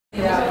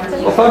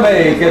Well, if I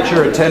may get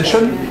your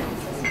attention,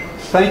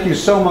 thank you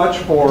so much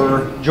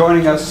for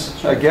joining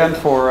us again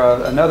for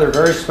another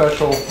very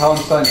special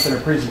Hauenstein Center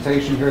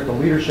presentation here at the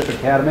Leadership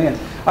Academy. And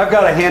I've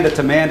got to hand it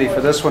to Mandy for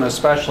this one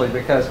especially,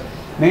 because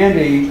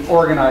Mandy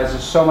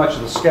organizes so much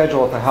of the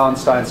schedule at the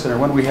Hauenstein Center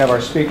when we have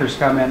our speakers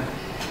come in.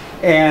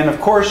 And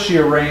of course she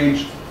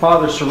arranged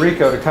Father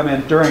Sirico to come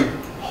in during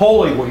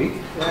Holy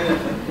Week,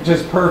 which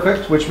is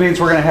perfect, which means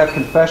we're going to have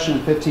confession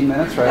in 15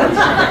 minutes,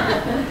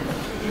 right?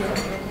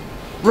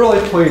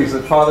 Really pleased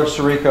that Father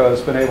Sirico has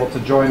been able to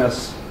join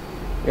us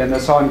in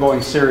this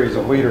ongoing series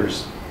of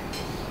leaders.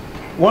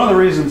 One of the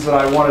reasons that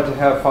I wanted to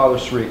have Father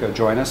Sirico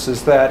join us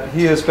is that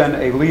he has been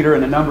a leader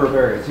in a number of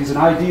areas. He's an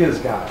ideas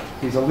guy.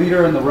 He's a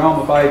leader in the realm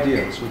of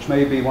ideas, which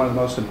may be one of the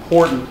most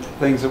important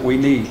things that we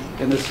need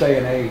in this day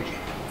and age.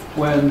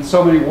 When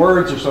so many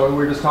words are so, we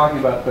were just talking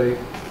about the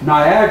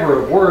Niagara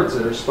of words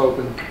that are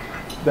spoken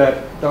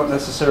that don't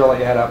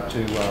necessarily add up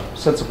to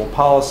sensible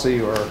policy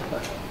or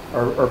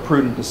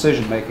prudent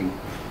decision making.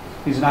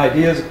 He's an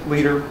ideas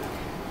leader.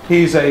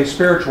 He's a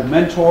spiritual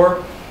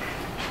mentor,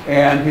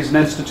 and he's an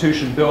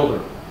institution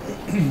builder.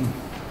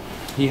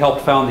 He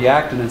helped found the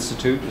Acton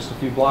Institute just a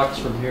few blocks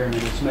from here, and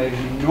it's made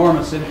an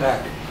enormous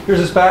impact. Here's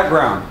his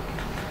background.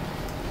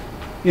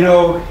 You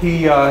know,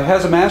 he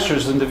has a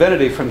master's in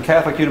divinity from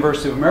Catholic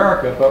University of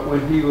America, but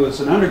when he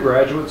was an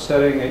undergraduate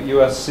studying at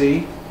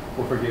USC,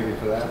 we'll forgive you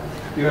for that,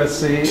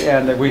 USC,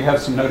 and we have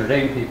some Notre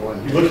Dame people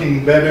in here.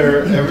 Looking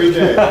better every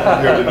day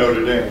compared to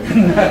Notre Dame.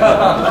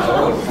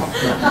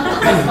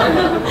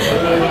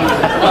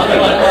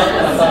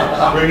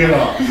 Bring it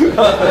on.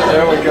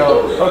 There we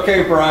go.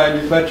 Okay, Brian,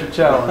 you've met your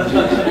challenge.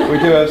 We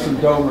do have some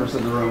domers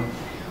in the room.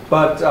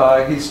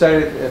 But he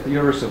studied at the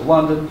University of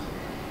London,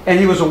 and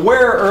he was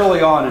aware early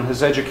on in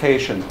his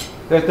education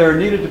that there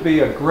needed to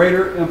be a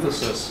greater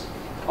emphasis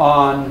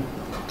on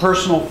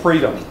personal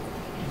freedom,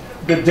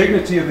 the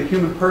dignity of the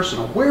human person,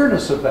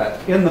 awareness of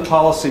that in the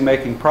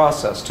policy-making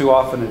process. Too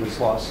often it is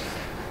lost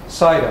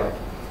sight of.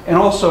 And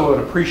also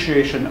an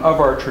appreciation of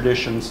our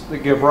traditions that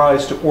give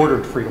rise to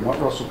ordered freedom, what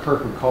Russell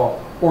Kirk would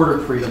call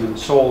ordered freedom in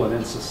soul and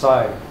in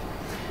society.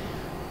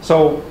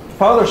 So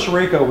Father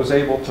Sirico was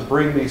able to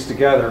bring these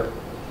together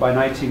by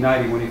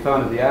 1990 when he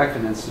founded the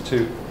Acton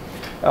Institute.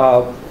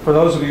 For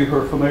those of you who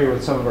are familiar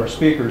with some of our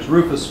speakers,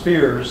 Rufus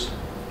Fears,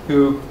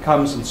 who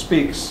comes and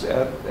speaks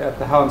at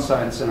the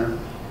Hauenstein Center,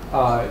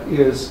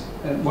 is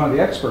one of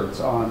the experts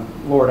on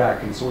Lord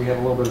Acton, so we have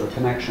a little bit of a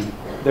connection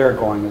there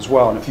going as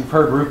well. And if you've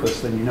heard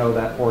Rufus, then you know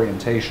that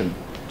orientation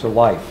to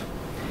life.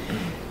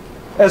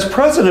 As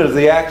president of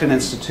the Acton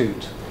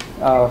Institute,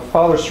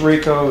 Father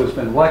Sirico has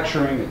been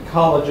lecturing at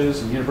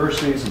colleges and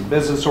universities and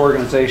business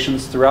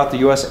organizations throughout the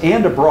U.S.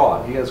 and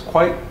abroad. He has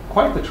quite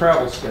the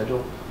travel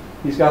schedule.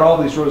 He's got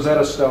all these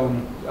Rosetta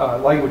Stone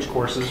language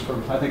courses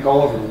from, I think,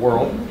 all over the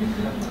world.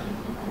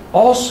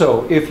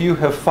 Also, if you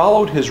have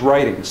followed his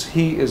writings,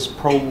 he is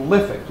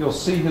prolific. You'll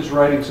see his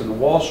writings in the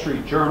Wall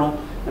Street Journal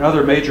and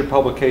other major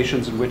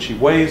publications in which he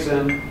weighs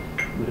in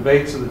the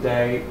debates of the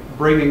day,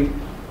 bringing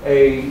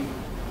a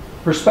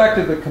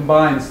perspective that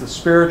combines the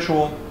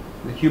spiritual,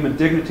 the human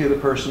dignity of the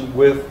person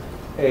with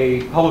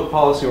a public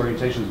policy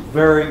orientation that's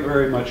very,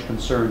 very much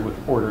concerned with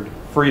ordered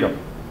freedom.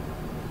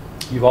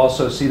 You've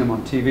also seen him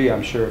on TV,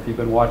 I'm sure, if you've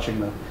been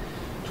watching the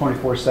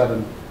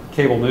 24/7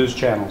 cable news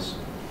channels.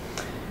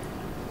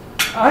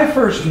 I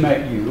first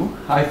met you,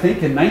 I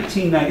think, in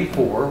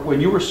 1994 when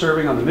you were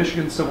serving on the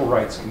Michigan Civil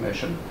Rights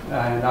Commission,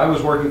 and I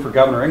was working for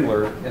Governor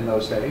Engler in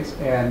those days,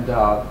 and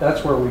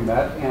that's where we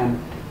met. And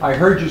I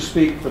heard you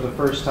speak for the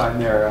first time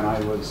there, and I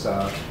was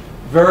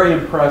very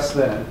impressed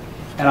then.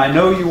 And I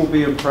know you will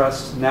be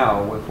impressed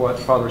now with what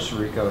Father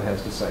Sirico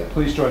has to say.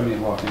 Please join me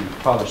in welcoming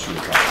Father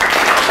Sirico.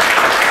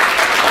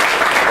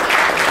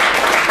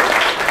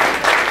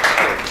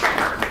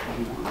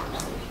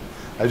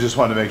 I just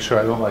want to make sure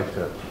I don't like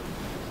to,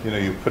 you know,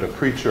 you put a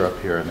preacher up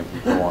here and it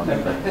can go on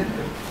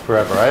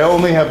forever. I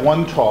only have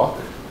one talk.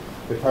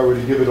 If I were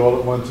to give it all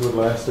at once, it would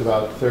last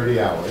about 30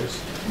 hours.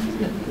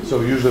 So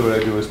usually what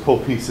I do is pull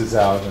pieces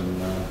out,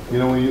 and you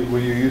know,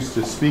 when you're used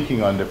to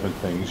speaking on different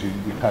things, you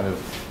kind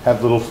of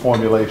have little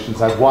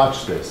formulations. I've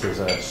watched this as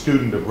a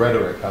student of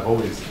rhetoric. I've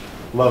always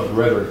loved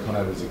rhetoric when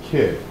I was a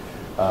kid,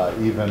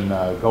 even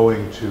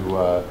going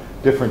to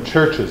different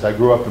churches. I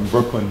grew up in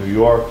Brooklyn, New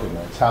York, in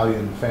an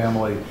Italian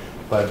family.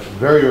 But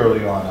very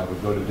early on, I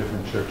would go to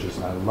different churches,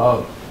 and I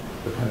loved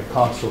the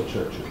Pentecostal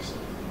churches,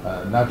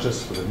 not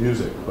just for the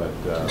music, but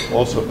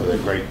also for their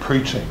great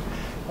preaching.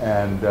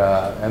 And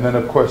then,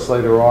 of course,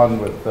 later on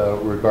with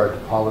regard to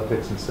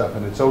politics and stuff,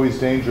 and it's always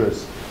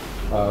dangerous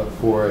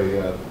for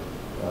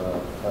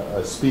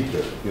a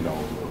speaker, you know,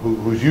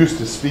 who's used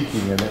to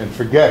speaking and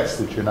forgets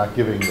that you're not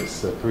giving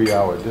this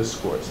 3-hour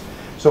discourse.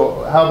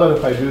 So how about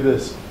if I do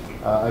this,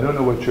 I don't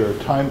know what your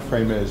time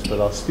frame is, but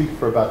I'll speak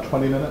for about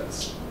 20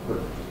 minutes.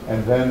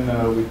 And then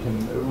we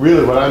can,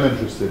 really what I'm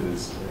interested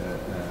is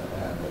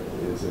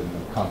in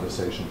a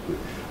conversation with you.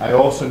 I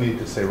also need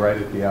to say right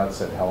at the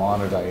outset how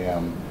honored I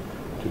am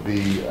to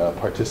be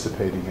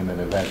participating in an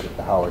event at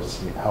the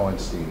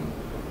Hauenstein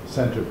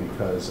center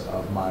because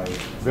of my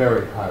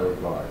very high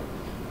regard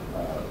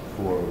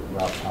for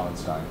Ralph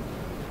Hauenstein.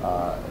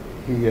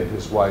 He and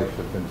his wife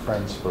have been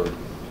friends for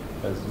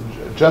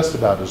just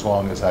about as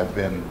long as I've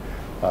been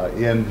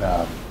in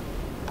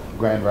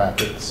Grand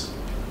Rapids.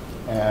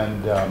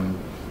 And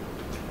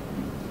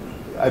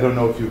I don't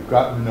know if you've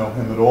gotten to know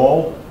him at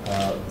all,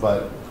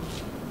 but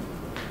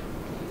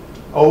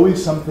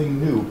always something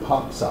new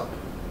pops up.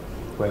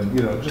 When,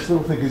 you know, just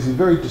little things. He's a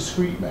very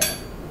discreet man,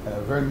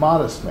 a very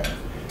modest man.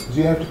 So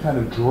you have to kind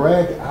of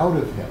drag out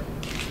of him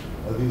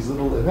these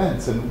little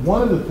events. And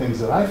one of the things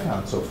that I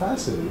found so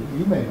fascinating,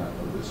 you may not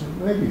know this,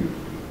 maybe you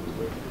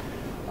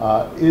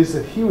would, is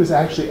that he was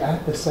actually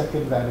at the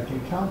Second Vatican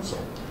Council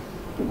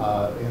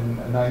in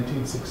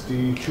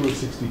 1962 or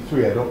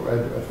 63. I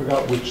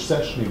forgot which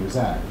session he was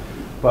at.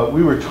 But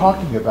we were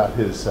talking about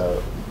his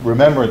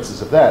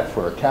remembrances of that.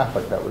 For a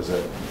Catholic, that was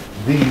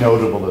the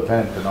notable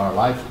event in our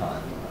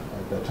lifetime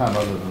at that time,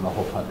 other than the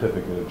whole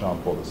pontificate of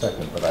John Paul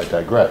II, but I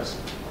digress.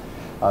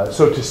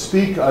 So to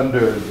speak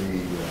under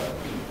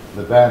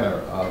the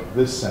banner of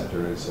this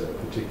center is a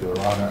particular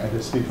honor, and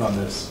to speak on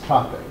this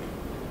topic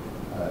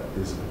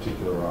is a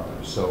particular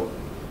honor. So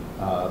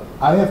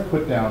I have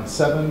put down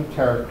 7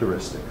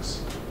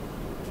 characteristics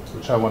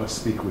which I want to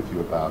speak with you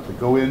about that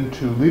go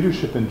into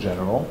leadership in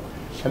general,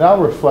 and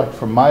I'll reflect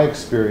from my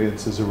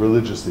experience as a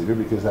religious leader,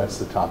 because that's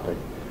the topic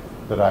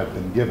that I've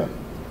been given.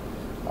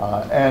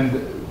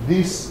 And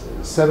these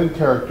 7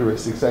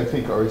 characteristics, I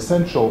think, are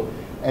essential,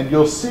 and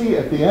you'll see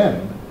at the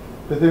end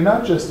that they're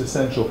not just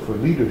essential for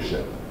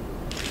leadership,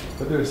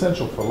 but they're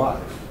essential for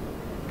life.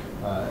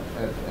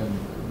 And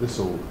this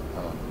will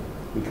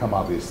become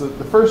obvious. The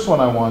first one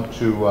I want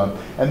to,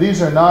 and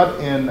these are not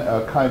in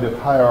a kind of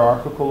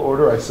hierarchical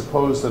order. I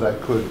suppose that I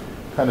could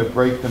kind of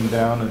break them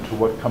down into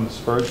what comes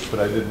first, but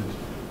I didn't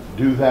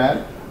do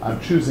that. I'm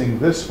choosing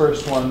this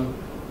first one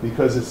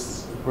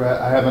because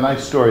I have a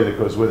nice story that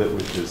goes with it,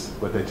 which is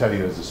what they tell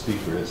you as a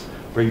speaker is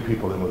bring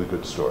people in with a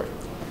good story.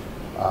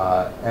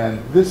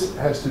 And this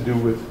has to do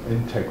with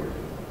integrity.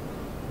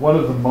 One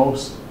of the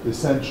most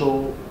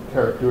essential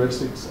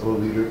characteristics of a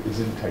leader is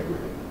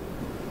integrity.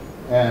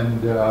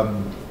 And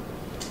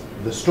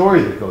the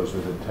story that goes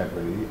with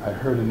integrity, I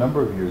heard a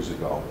number of years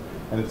ago,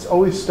 and it's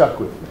always stuck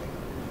with me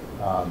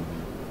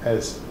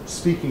as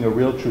speaking a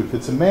real truth.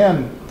 It's a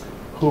man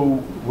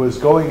who was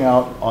going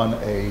out on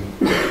a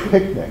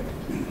picnic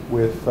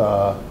with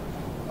a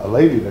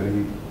lady that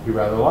he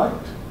rather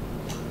liked.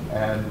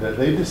 And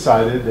they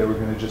decided they were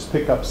going to just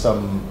pick up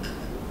some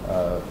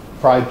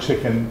fried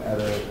chicken at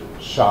a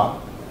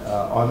shop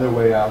on their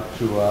way out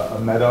to a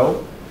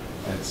meadow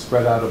and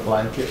spread out a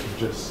blanket and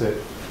just sit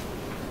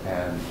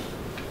and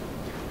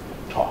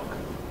talk.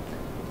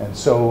 And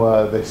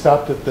so they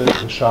stopped at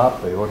the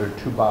shop. They ordered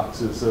 2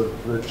 boxes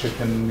of the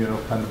chicken, you know,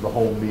 kind of the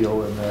whole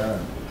meal in there.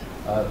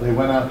 And they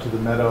went out to the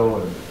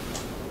meadow and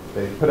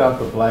they put out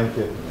the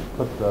blanket and they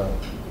put the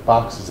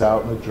boxes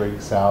out and the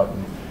drinks out.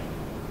 And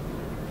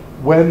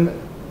when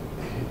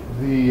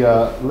the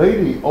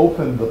lady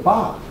opened the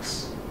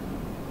box,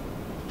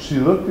 she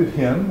looked at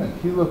him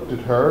and he looked at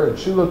her and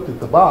she looked at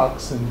the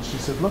box and she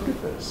said, "Look at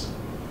this."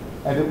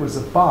 And it was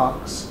a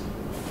box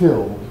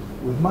filled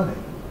with money.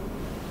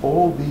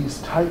 All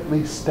these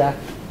tightly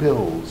stacked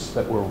bills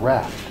that were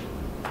wrapped.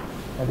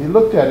 And he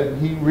looked at it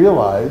and he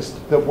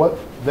realized that what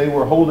they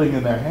were holding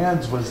in their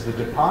hands was the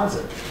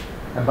deposit.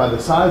 And by the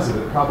size of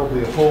it,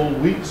 probably a whole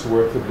week's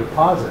worth of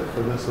deposit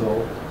for this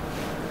little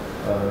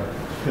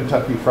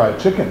Kentucky Fried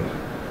Chicken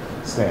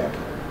stand.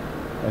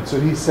 And so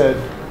he said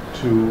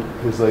to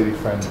his lady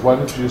friend, "Why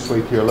don't you just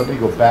wait here? Let me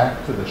go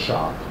back to the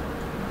shop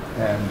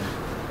and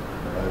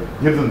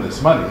give them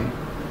this money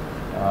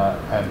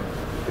and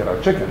get our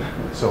chicken."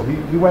 So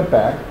he went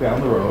back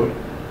down the road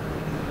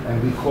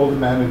and he called the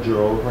manager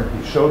over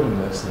and he showed him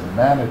this, and the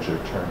manager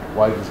turned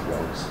white as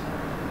ghost.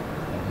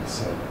 And he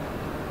said,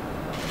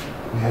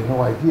 "We had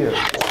no idea."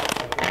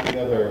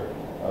 The other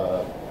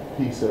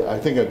piece, I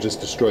think I've just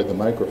destroyed the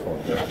microphone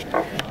there.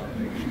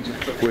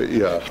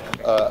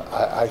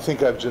 I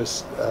think I've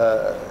just,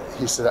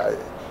 he said,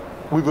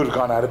 "We would have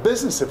gone out of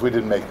business if we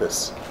didn't make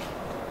this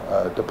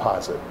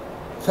deposit.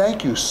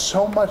 Thank you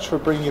so much for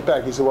bringing it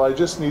back." He said, "Well, I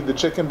just need the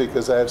chicken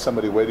because I have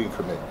somebody waiting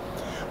for me."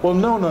 "Well,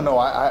 no,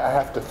 I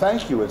have to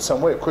thank you in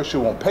some way. Of course, you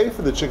won't pay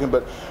for the chicken,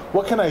 but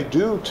what can I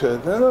do to..."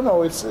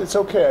 No, it's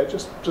okay. I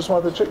just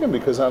want the chicken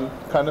because I'm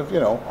kind of, you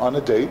know, on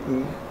a date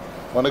and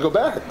want to go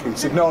back." He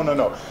said,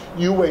 No,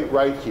 you wait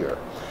right here.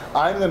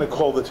 I'm going to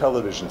call the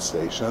television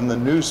station and the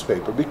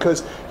newspaper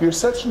because you're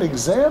such an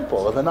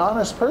example of an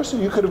honest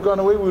person. You could have gone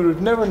away. We would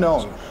have never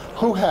known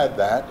who had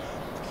that.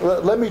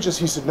 Let me just,"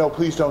 he said, "No,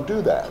 please don't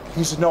do that."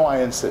 He said, "No, I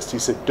insist." He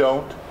said,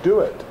 "Don't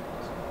do it."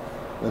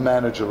 The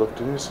manager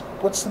looked at him and said,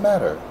 "What's the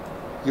matter?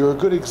 You're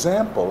a good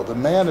example of a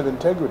man of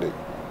integrity."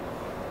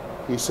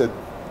 He said,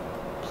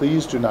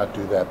 "Please do not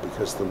do that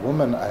because the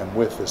woman I am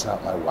with is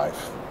not my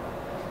wife."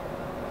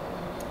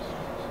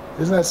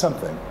 Isn't that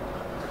something?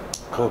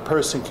 How a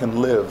person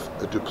can live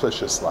a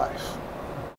duplicitous life.